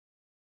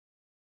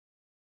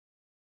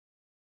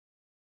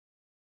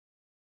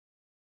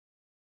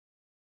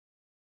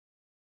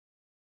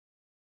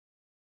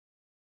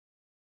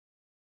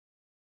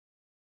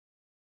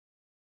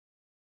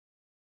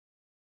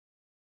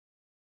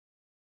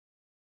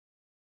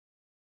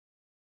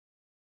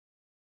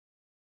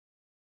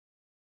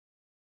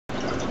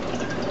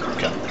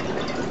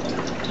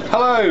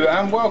Hello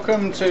and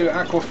welcome to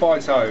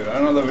Phyto,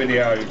 another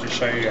video to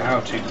show you how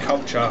to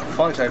culture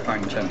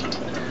phytoplankton.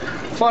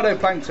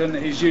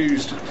 Phytoplankton is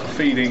used for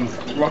feeding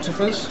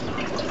rotifers,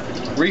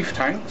 reef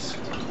tanks,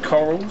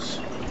 corals,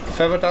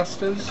 feather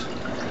dusters,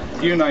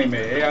 you name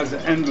it. It has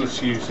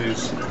endless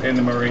uses in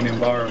the marine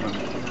environment.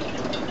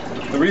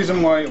 The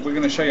reason why we're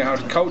going to show you how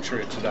to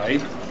culture it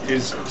today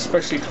is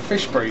especially for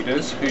fish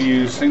breeders who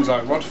use things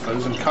like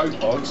rotifers and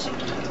copepods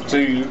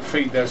to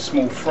feed their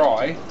small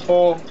fry,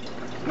 or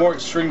more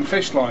extreme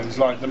fish lines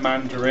like the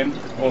mandarin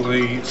or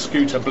the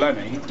scooter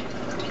blenny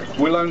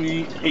will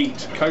only eat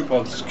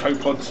copepods.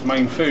 Copepods'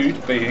 main food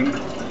being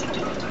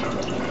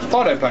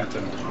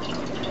phytoplankton.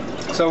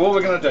 So what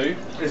we're going to do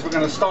is we're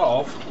going to start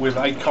off with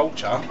a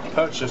culture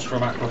purchased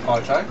from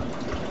Phyto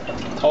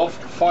of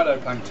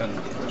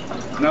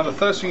phytoplankton. Now the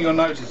first thing you'll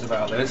notice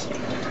about this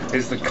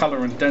is the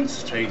colour and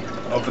density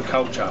of the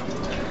culture.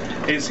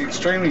 It's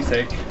extremely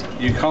thick,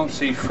 you can't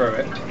see through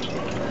it,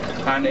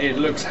 and it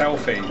looks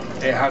healthy.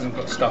 It hasn't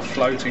got stuff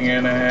floating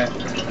in it,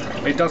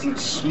 it doesn't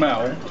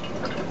smell,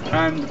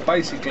 and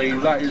basically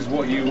that is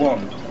what you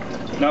want.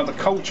 Now the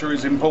culture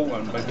is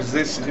important because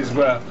this is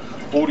where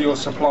all your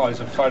supplies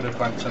of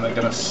phytoplankton are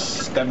going to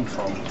stem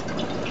from.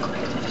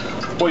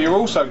 What you're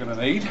also going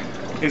to need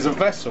is a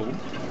vessel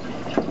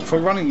for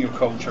running your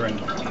culture in.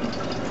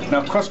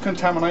 Now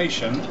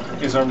cross-contamination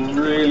is a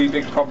really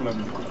big problem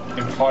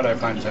in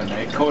phytoplankton.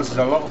 It causes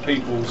a lot of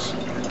people's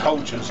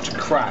cultures to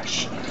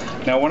crash.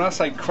 Now when I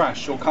say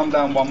crash, you'll come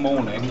down one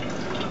morning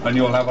and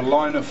you'll have a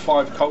line of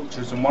 5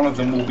 cultures and one of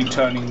them will be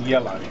turning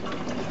yellow.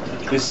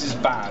 This is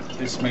bad.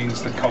 This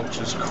means the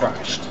culture's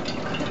crashed.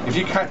 If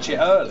you catch it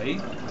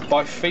early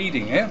by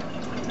feeding it,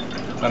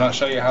 and I'll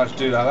show you how to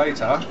do that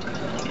later,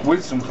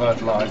 with some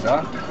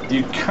fertiliser,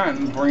 you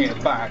can bring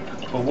it back,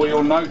 but what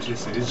you'll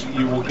notice is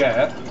you will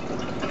get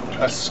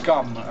a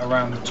scum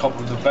around the top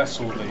of the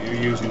vessel that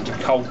you're using to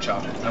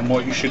culture, and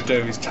what you should do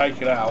is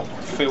take it out,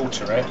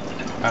 filter it,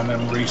 and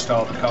then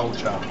restart the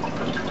culture.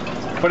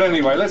 But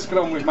anyway, let's get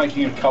on with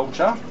making a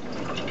culture.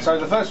 So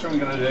the first thing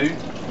we're going to do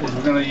is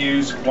we're going to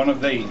use one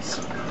of these.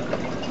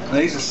 And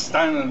these are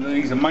standard,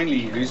 these are mainly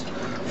used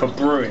for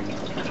brewing.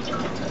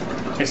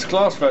 It's a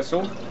glass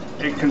vessel,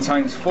 it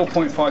contains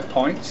 4.5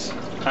 pints,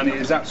 and it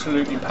is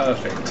absolutely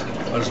perfect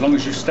as long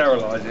as you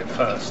sterilise it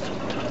first.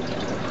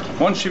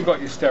 Once you've got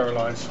your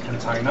sterilised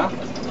container,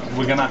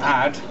 we're going to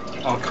add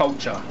our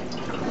culture.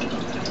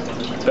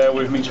 Bear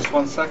with me just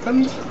 1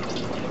 second.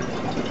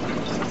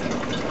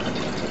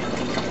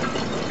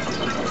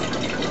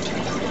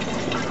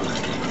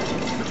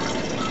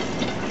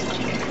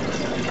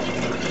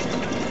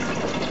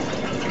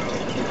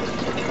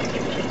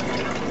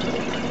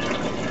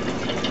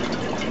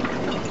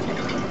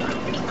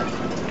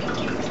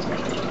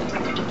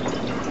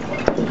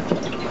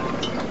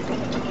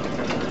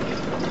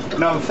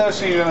 Now the first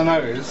thing you're going to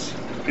notice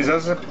is,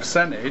 as a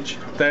percentage,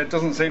 there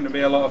doesn't seem to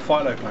be a lot of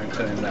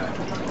phytoplankton in there.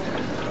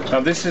 Now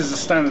this is the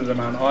standard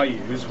amount I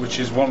use, which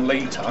is 1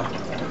 litre.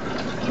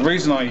 The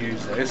reason I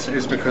use this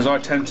is because I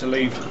tend to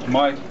leave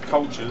my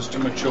cultures to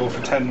mature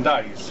for 10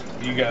 days.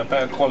 You get a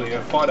better quality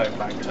of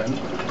phytoplankton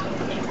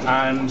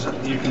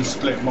and you can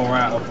split more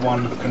out of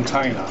one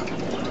container.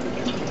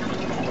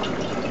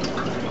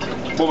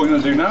 What we're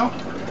going to do now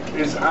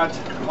is add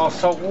our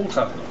salt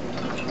water.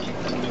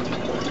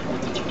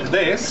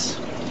 This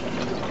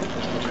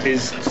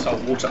is salt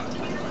water.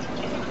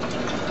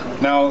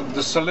 Now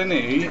the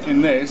salinity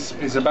in this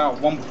is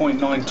about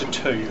 1.9 to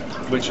 2,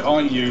 which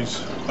I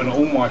use on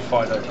all my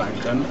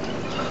phytoplankton.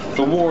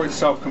 The water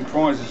itself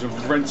comprises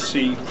of Red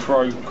Sea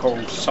Pro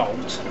Coral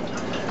salt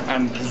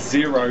and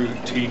 0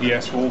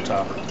 TDS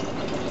water.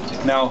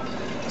 Now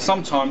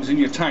sometimes in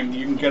your tank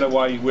you can get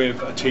away with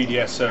a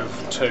TDS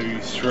of 2,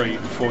 3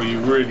 before you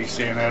really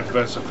see any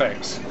adverse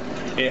effects.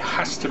 It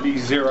has to be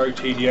 0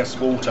 TDS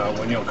water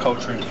when you're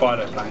culturing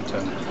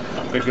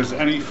phytoplankton, because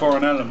any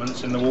foreign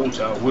elements in the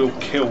water will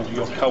kill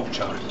your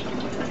culture.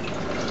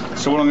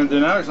 So what I'm going to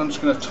do now is I'm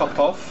just going to top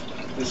off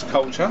this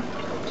culture.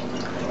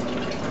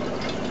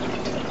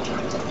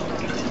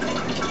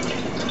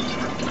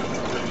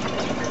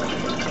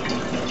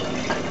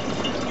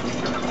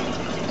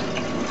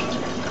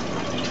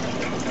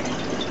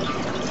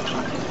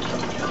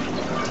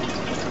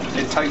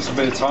 It takes a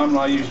bit of time and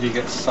I usually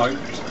get soaked.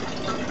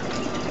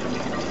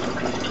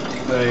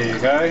 There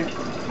you go.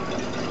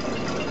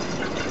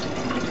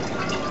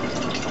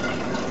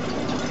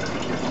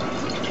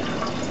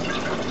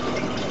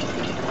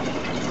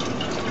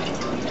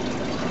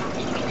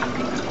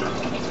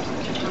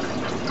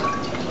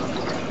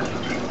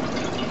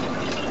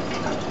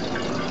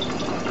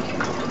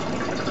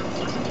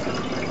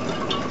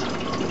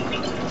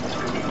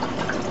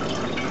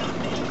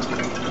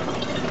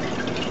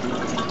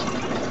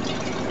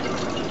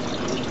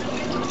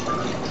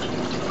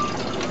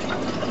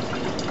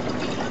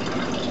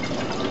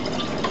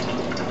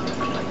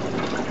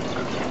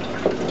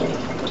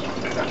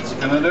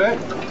 Gonna do it.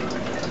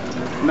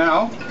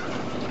 Now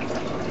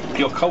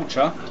your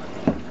culture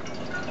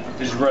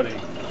is ready.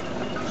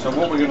 So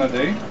what we're gonna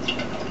do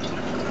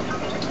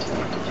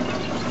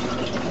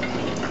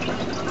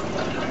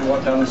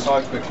right down the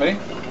side quickly,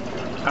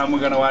 and we're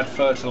going to add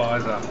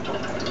fertiliser.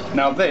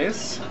 Now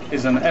this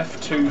is an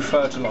F2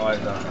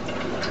 fertiliser.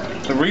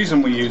 The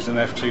reason we use an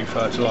F2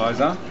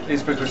 fertiliser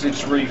is because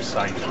it's reef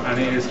safe and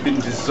it has been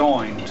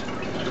designed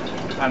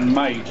and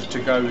made to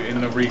go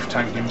in a reef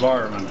tank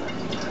environment.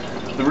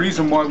 The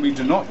reason why we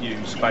do not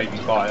use Baby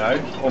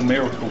Bio or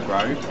Miracle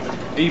Grow,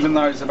 even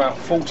though it's about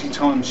 40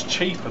 times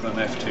cheaper than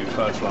F2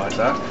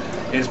 fertiliser,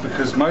 is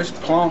because most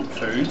plant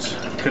foods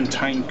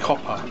contain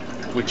copper,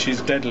 which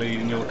is deadly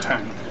in your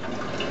tank.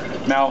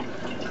 Now,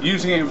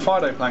 using it in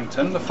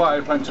phytoplankton, the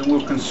phytoplankton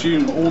will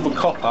consume all the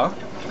copper.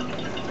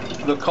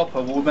 The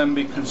copper will then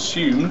be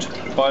consumed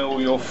by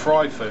all your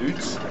fry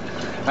foods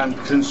and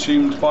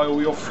consumed by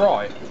all your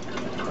fry.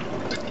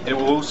 It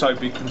will also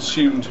be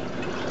consumed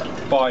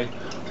by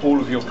all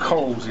of your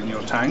corals in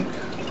your tank,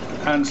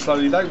 and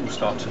slowly they will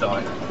start to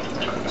die.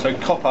 So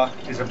copper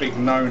is a big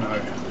no-no.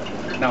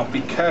 Now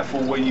be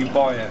careful where you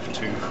buy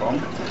F2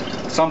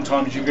 from.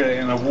 Sometimes you get it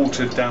in a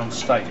watered down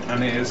state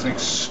and it is an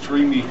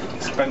extremely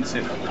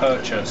expensive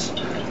purchase.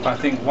 I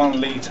think 1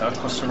 litre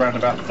costs around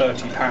about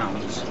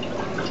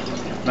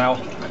 £30. Now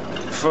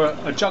for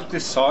a jug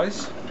this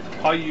size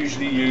I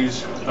usually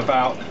use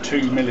about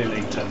 2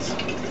 millilitres.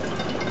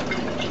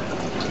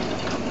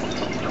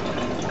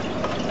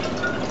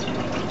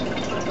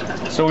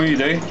 So all you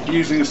do,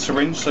 using a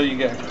syringe so you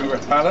get a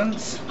correct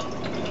balance,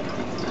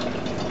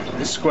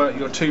 is squirt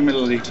your 2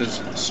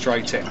 millilitres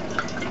straight in.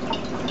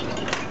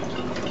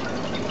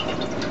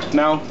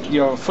 Now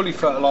you have a fully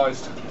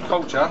fertilised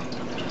culture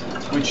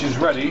which is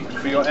ready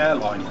for your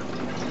airline.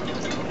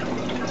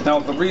 Now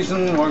the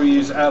reason why we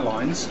use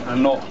airlines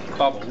and not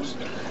bubbles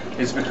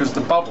is because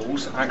the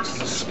bubbles act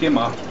as a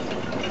skimmer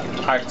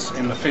acts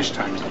in the fish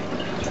tank.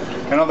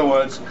 In other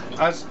words,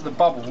 as the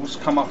bubbles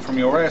come up from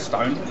your air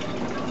stone,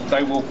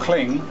 they will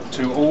cling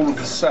to all of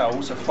the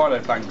cells of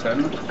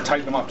phytoplankton,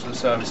 take them up to the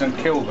surface and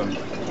kill them.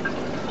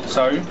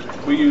 So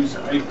we use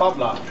a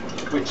bubbler,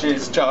 which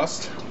is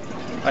just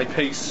a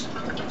piece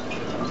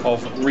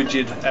of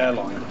rigid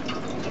airline.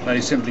 Now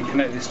you simply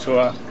connect this to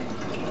a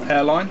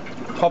airline,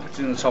 pop it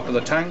in the top of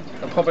the tank,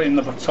 pop it in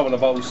the top of the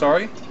bowl,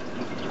 sorry,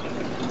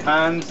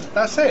 and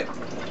that's it.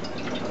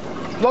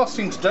 Last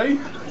thing to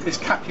do is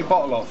cap your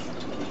bottle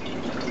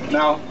off.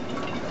 Now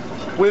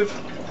with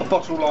a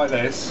bottle like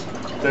this,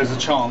 there's a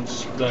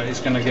chance that it's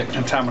going to get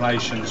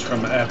contaminations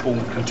from airborne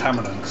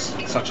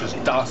contaminants such as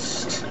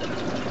dust,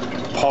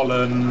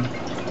 pollen,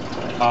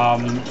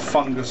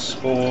 fungus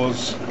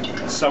spores.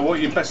 So what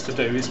you're best to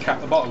do is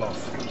cap the bottle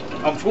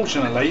off.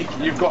 Unfortunately,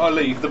 you've got to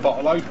leave the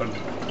bottle open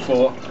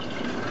for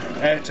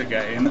air to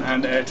get in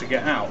and air to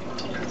get out.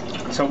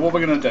 So what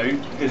we're going to do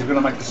is we're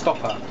going to make a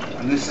stopper,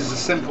 and this is a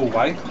simple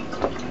way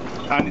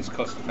and it's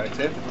cost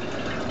effective.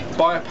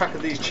 Buy a pack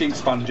of these cheap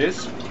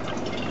sponges,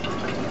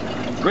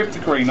 rip the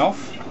green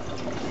off,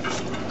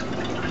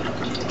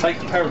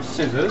 take a pair of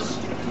scissors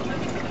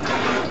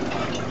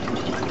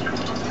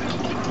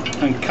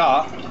and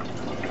cut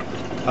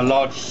a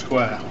large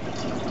square.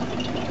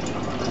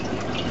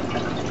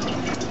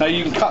 Now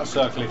you can cut a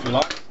circle if you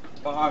like,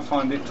 but I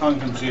find it time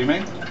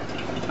consuming,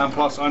 and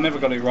plus I never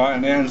got it right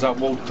and it ends up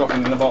all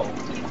dropping in the bottle.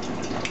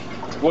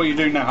 What you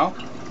do now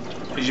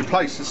is you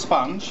place the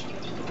sponge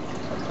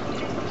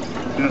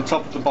in the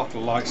top of the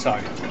bottle like so.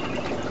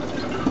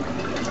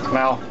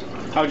 Now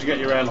how do you get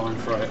your airline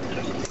through it?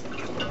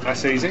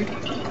 That's easy.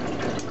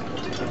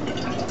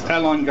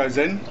 Airline goes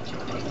in,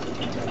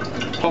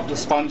 pop the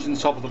sponge in the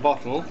top of the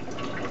bottle,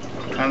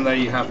 and there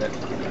you have it.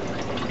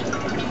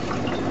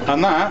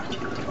 And that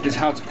is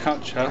how to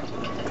capture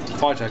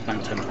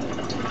phytoplankton.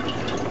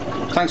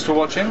 Thanks for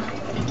watching,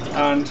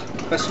 and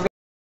best of luck.